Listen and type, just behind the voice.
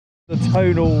The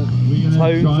tonal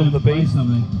tones of the beat.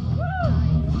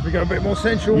 We go a bit more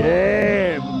sensual.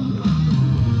 Yeah.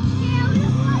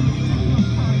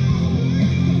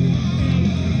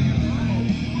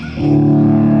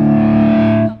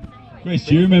 Chris,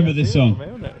 do you remember this song?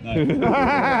 No.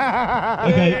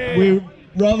 Okay, we're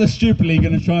rather stupidly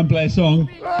going to try and play a song.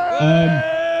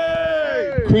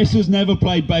 Chris has never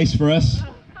played bass for us.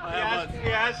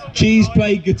 Cheese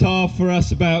played guitar for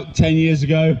us about 10 years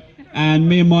ago, and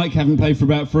me and Mike haven't played for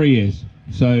about 3 years.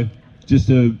 So, just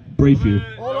to brief you.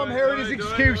 All I'm hearing is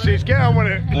excuses. Get on with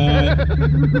it.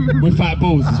 We're fat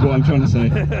balls, is what I'm trying to say.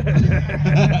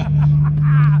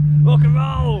 Rock and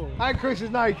roll. And Chris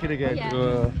is naked again.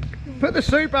 Yeah. Put the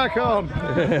suit back on.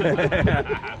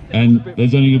 And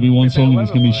there's only going to be one song, and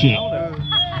it's going to be shit.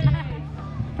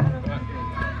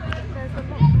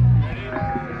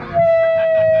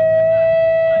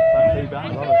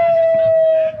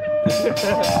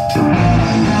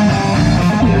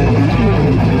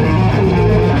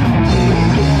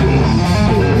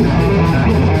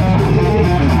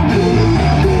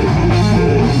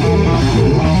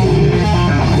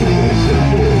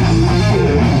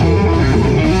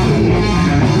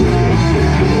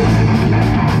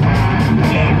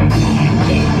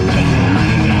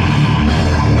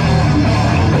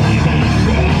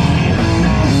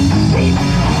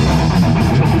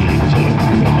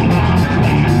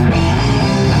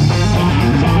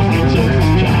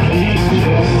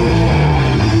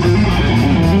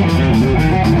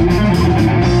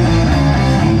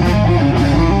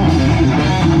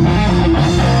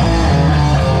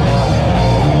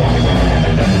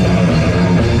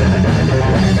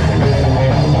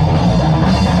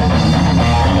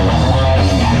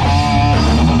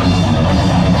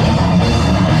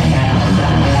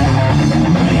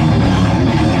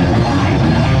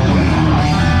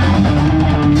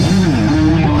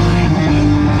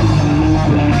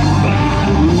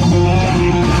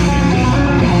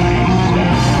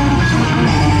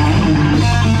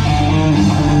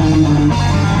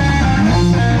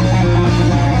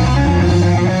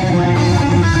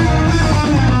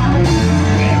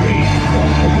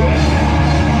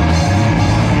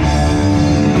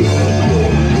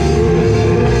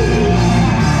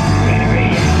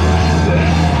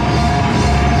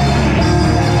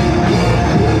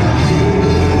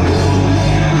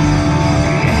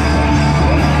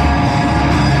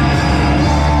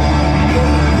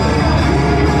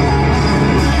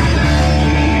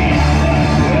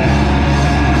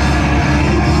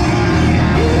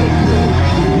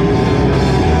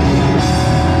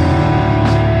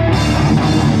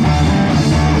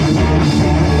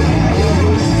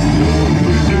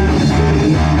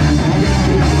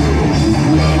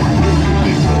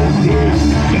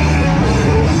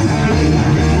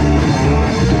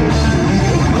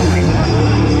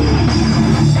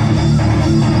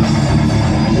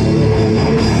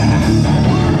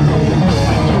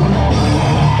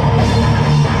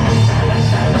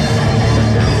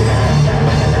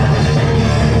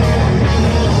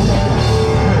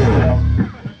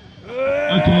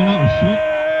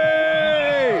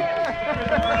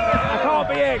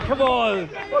 Come on!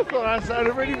 I thought that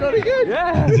sounded really bloody good.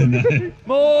 Yeah! I don't know.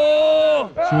 More!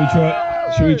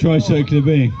 Should we try Circular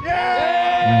Being?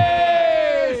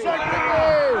 Yay!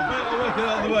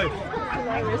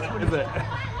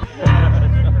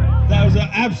 That was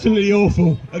absolutely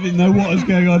awful. I didn't know what was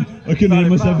going on. I couldn't hear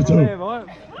myself at all. I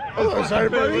thought it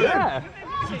sounded pretty good. Yeah!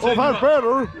 I've had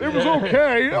better. It was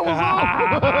okay. That was all.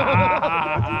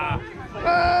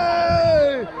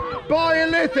 Hey!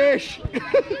 Biolithish!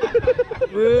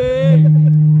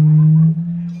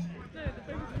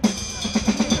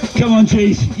 Come on,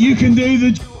 Cheese. You can do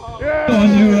the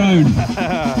on your own.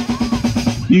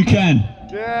 You can.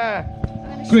 Yeah.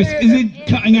 Chris, is it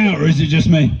cutting out or is it just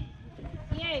me?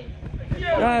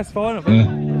 Yeah, that's fine, I think.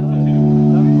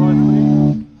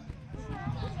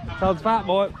 Sounds fat,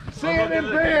 boy. See it in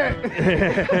beer!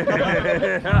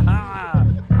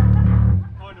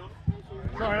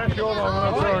 Sorry, that's your one.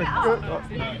 I'm sorry.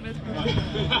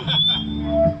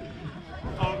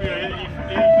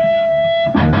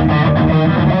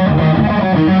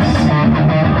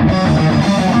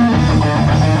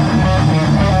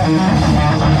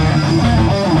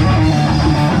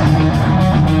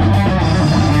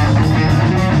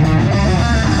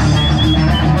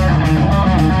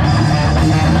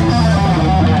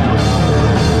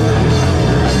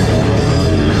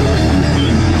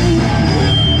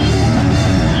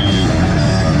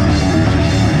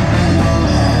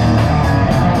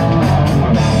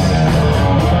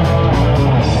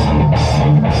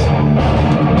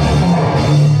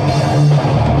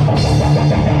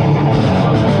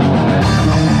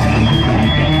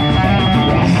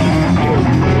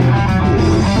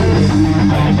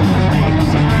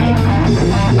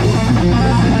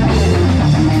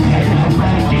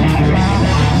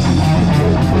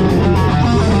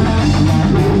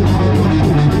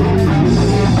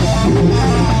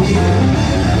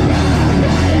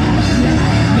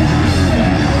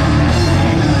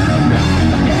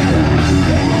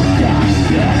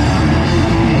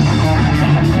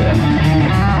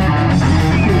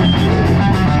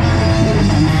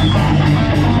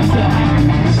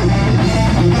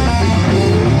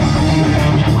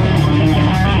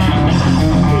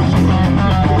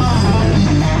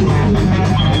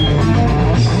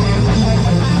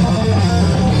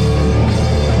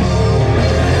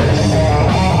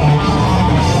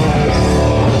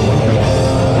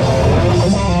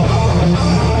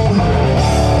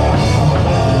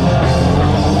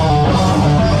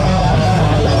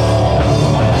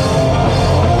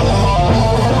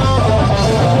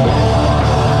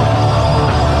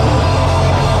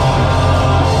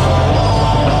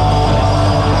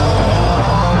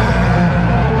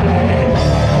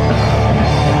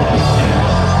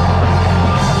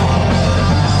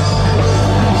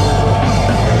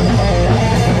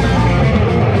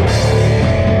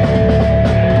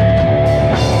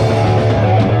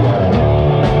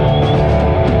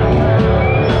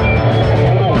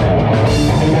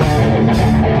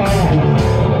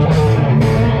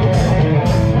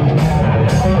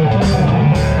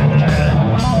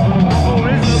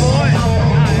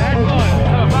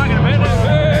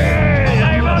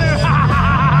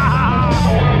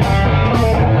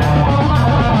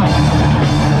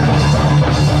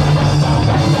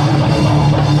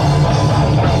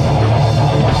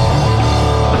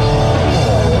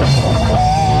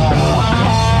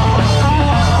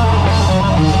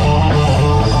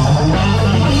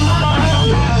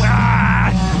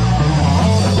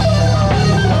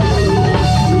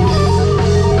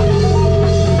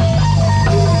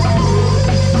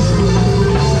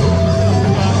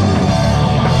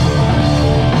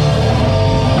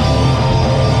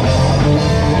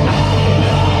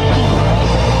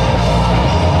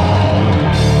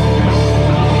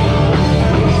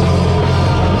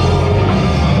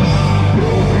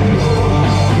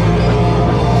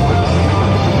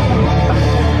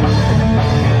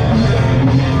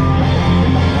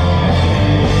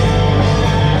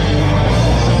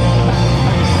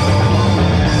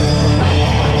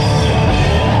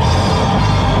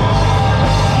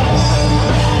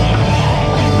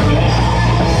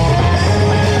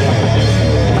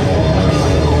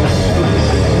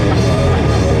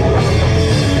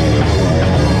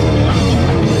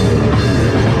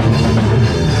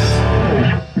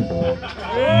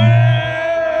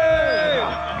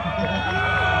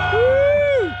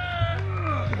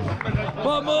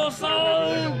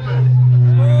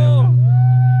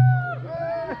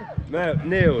 No,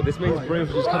 Neil, this means Bruce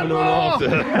is coming on after.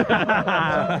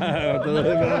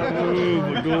 Oh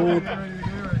my god.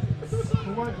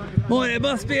 Boy, there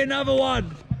must be another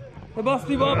one. There must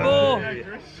be one more.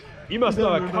 You must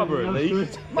know a cover at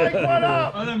least. Make one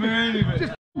up! I don't hear anything.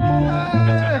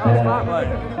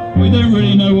 We don't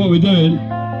really know what we're doing.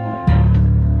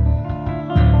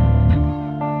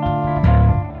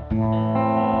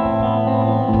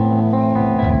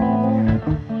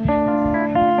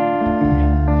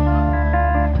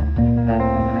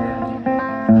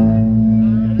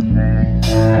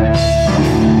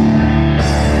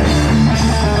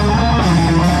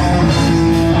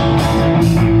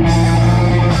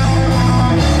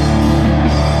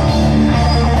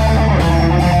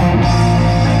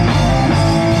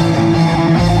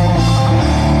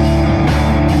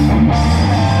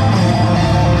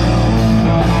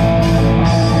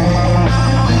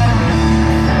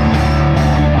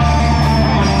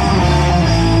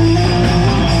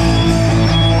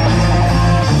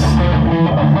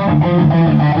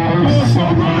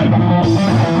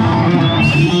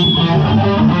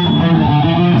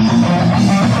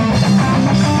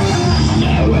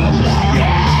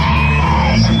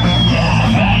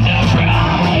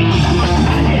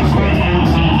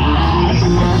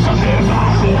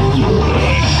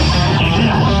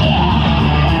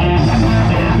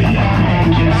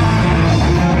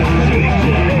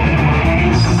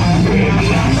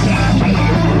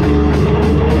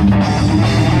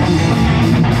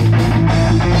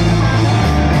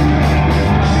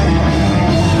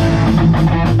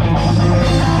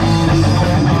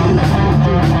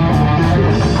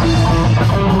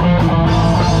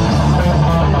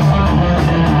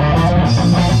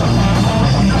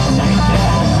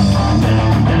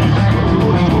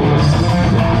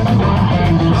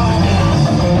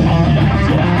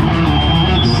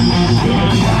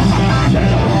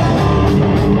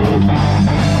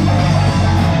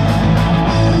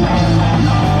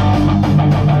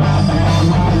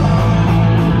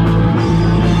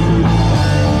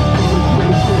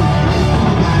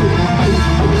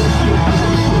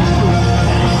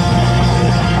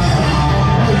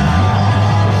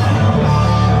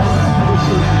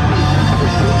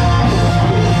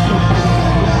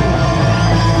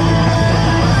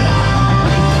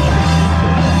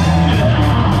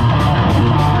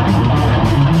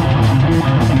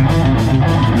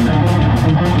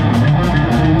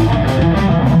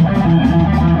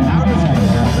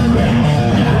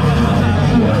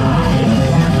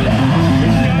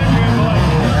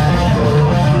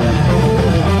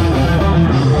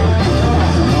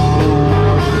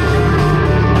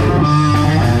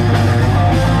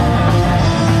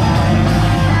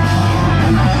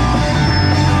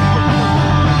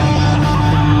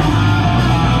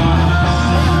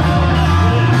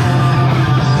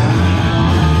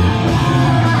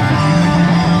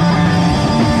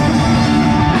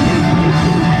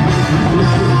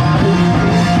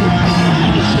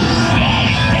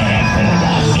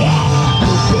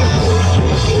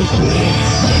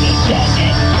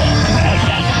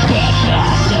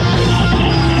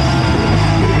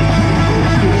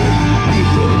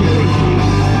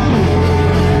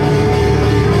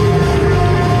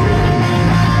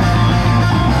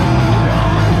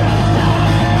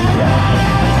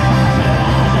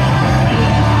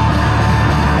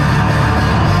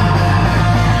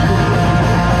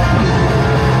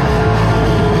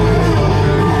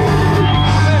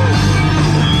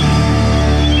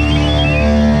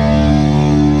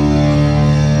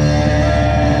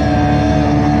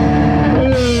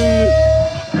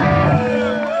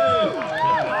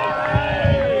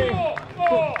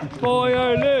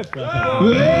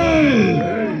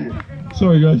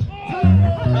 Sorry guys.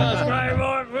 That's great, right,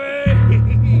 oh,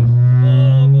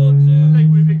 I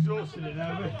think we've exhausted it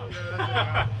now,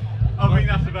 I think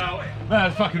that's about it.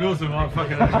 That's fucking awesome, I'm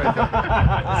fucking There's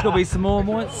got to be some more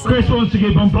moites. Chris wants to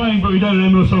keep on playing, but we don't know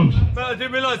any more songs. But I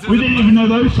didn't realise we didn't even know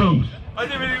those songs. I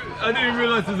didn't even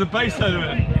realise there was a bass solo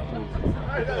in it.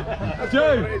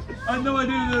 Joe, I had no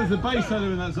idea there was a bass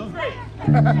solo in that song.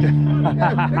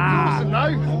 No.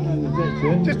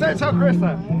 Just don't tell Chris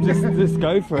that. Just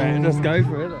go for it. Just go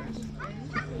for it.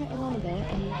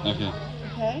 Okay.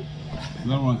 Okay.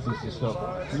 No one wants us to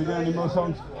stop. Can we get any more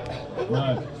songs?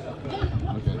 No.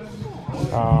 Okay.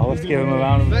 Oh, let's give him a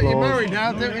round of But applause. you're married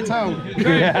now, don't get told.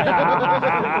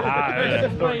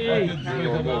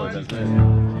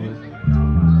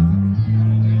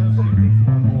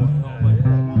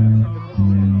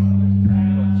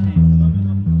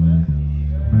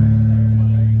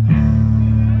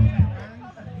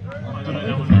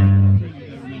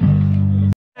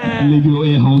 Leave your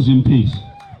ear holes in peace.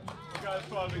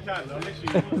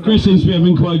 Chris seems to be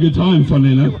having quite a good time,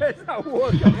 funny enough. Where's that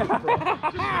water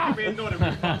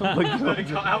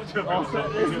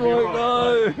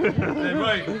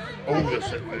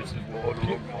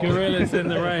Gorillas in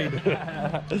the rain.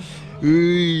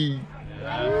 Hey!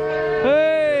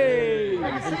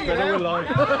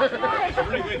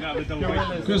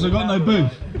 Chris, I've got no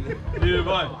booth. Yeah,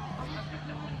 right.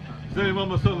 Is there one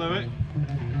more song though, mate?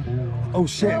 Oh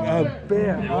shit,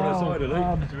 beer. Do you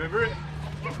remember it?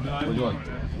 What do you want?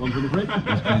 One for the fridge?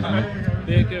 Yes, please, mate.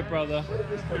 Be a good brother.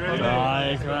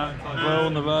 Nice, we're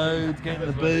on the road, getting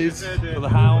the booze for the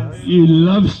hounds. You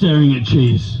love staring at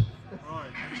cheese.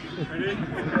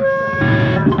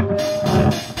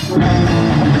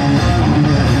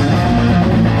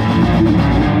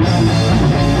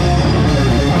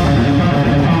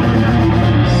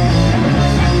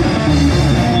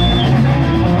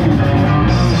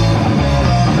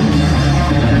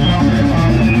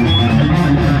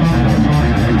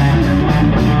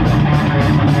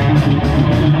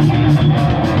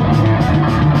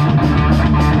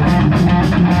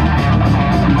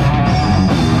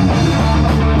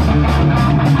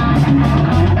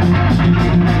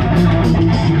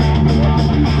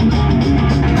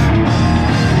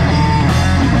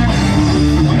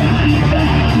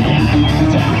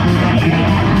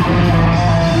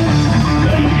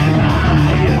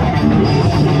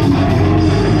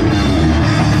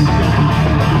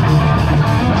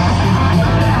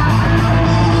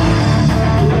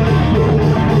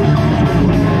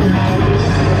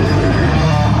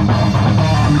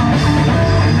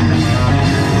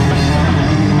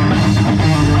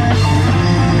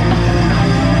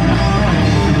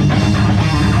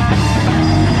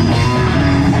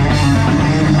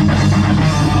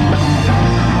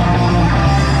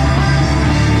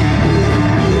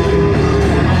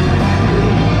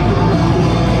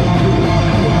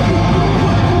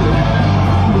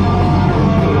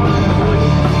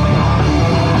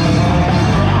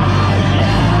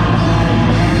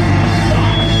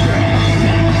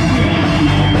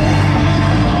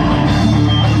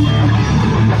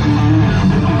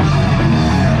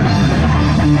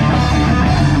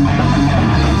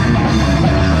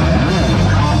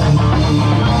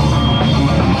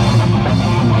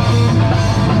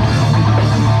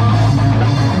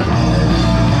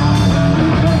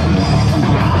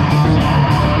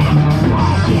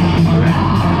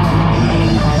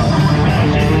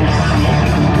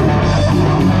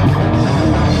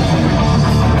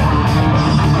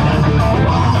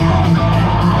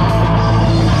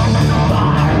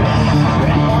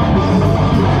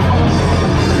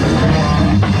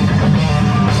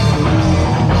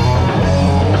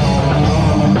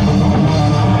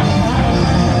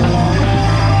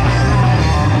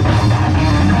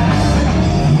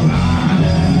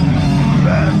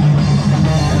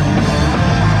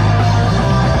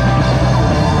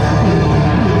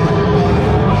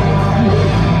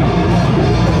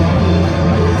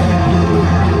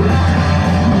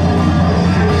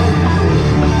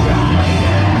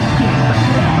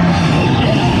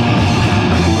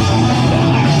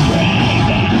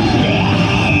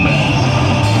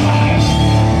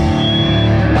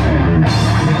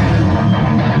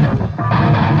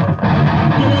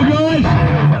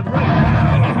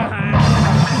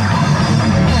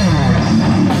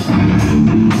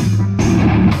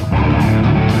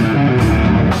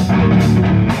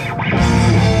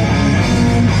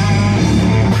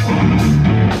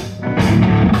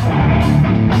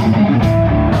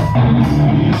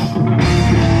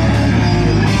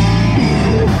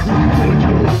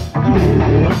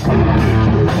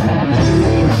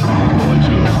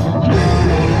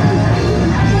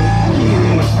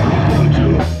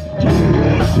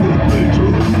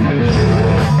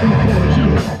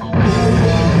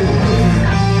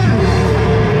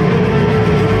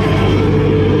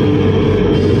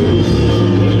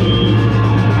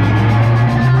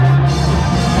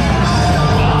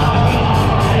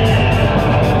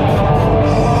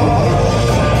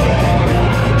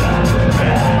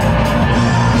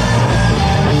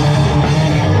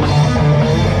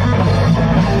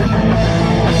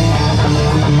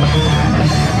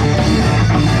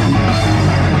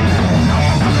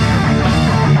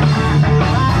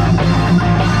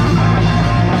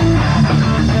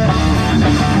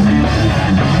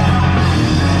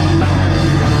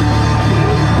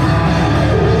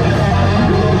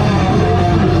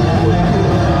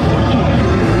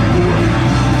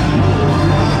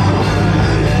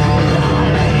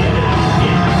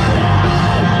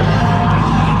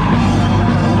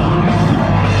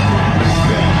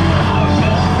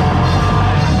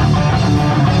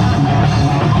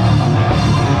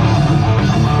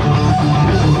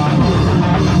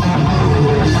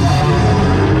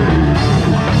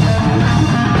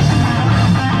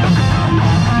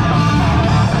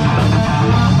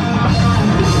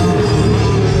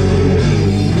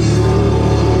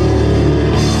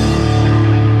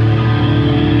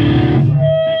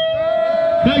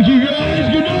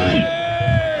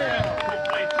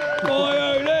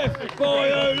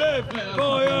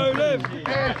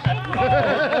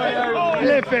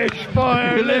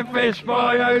 Biolith fish,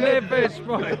 Biolith fish,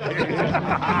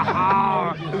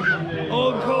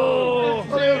 Encore!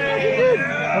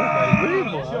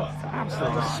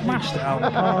 Absolutely smashed it out.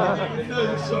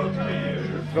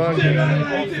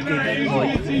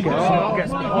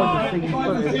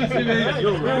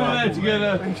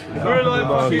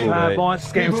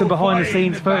 Mike's getting some behind the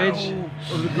scenes footage.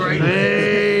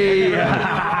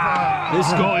 This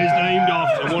guy is named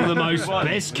after one of the most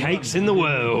best cakes in the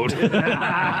world.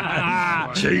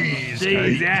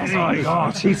 Cheesecake. Yes, oh my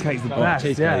god, cheesecake's the best.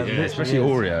 Yeah, especially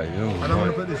Oreo. I don't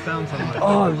want to put this down somewhere.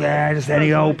 Oh yeah, just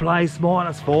any old place, mate,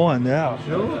 that's fine, yeah.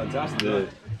 Fantastic.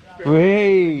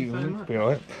 Wee! Be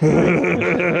alright.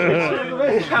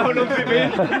 How long has it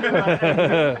been?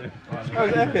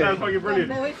 Sounds fucking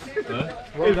brilliant.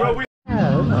 Hello.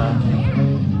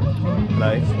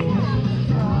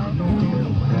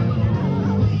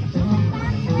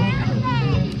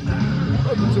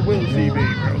 Welcome to Will TV.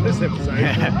 On this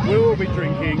episode, we will be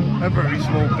drinking a very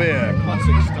small beer.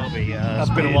 Classic stubby.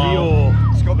 It's been a while.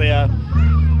 It's got the.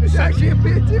 It's actually a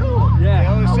beer deal.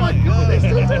 Yeah. Oh my god!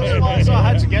 So I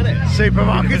had to get it.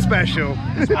 Supermarket special.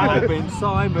 Alvin,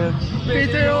 Simon. Beer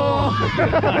deal.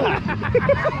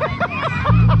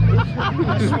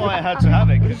 That's why I had to have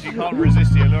it, because you can't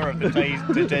resist the allure of the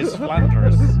Des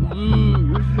Flanders.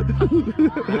 I'm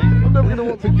never going to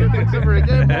want to drink this ever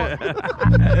again.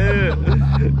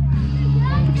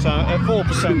 So at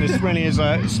 4%, this really is.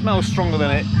 It smells stronger than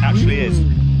it actually is.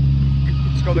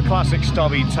 It's got the classic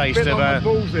stubby taste Bit of like my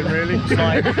balls in, really. It's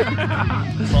like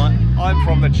I'm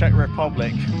from the Czech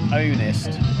Republic,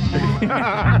 honest.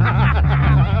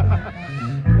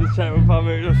 The Czech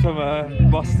Republic, just from a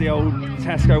musty old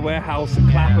Tesco warehouse in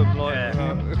Clapham. Like,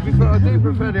 I do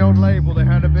prefer the old label. They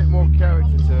had a bit more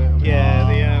character to it. Yeah,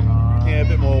 a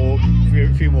bit more,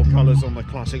 a few more colours on the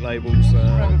classic labels.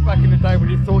 Remember back in the day when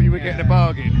you thought you were getting a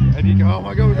bargain, and you go, "Oh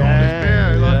my god, we've got all this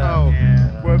beer!" Like, oh,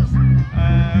 whoops.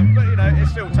 But you know, it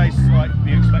still tastes like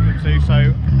you expect them to.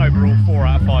 So overall, 4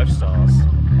 out of 5 stars.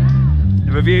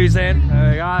 the reviews in.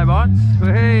 There we go, bots.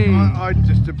 Hey. I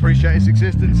just appreciate its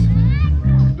existence.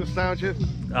 Nostalgia.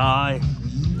 Aye.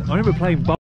 I remember playing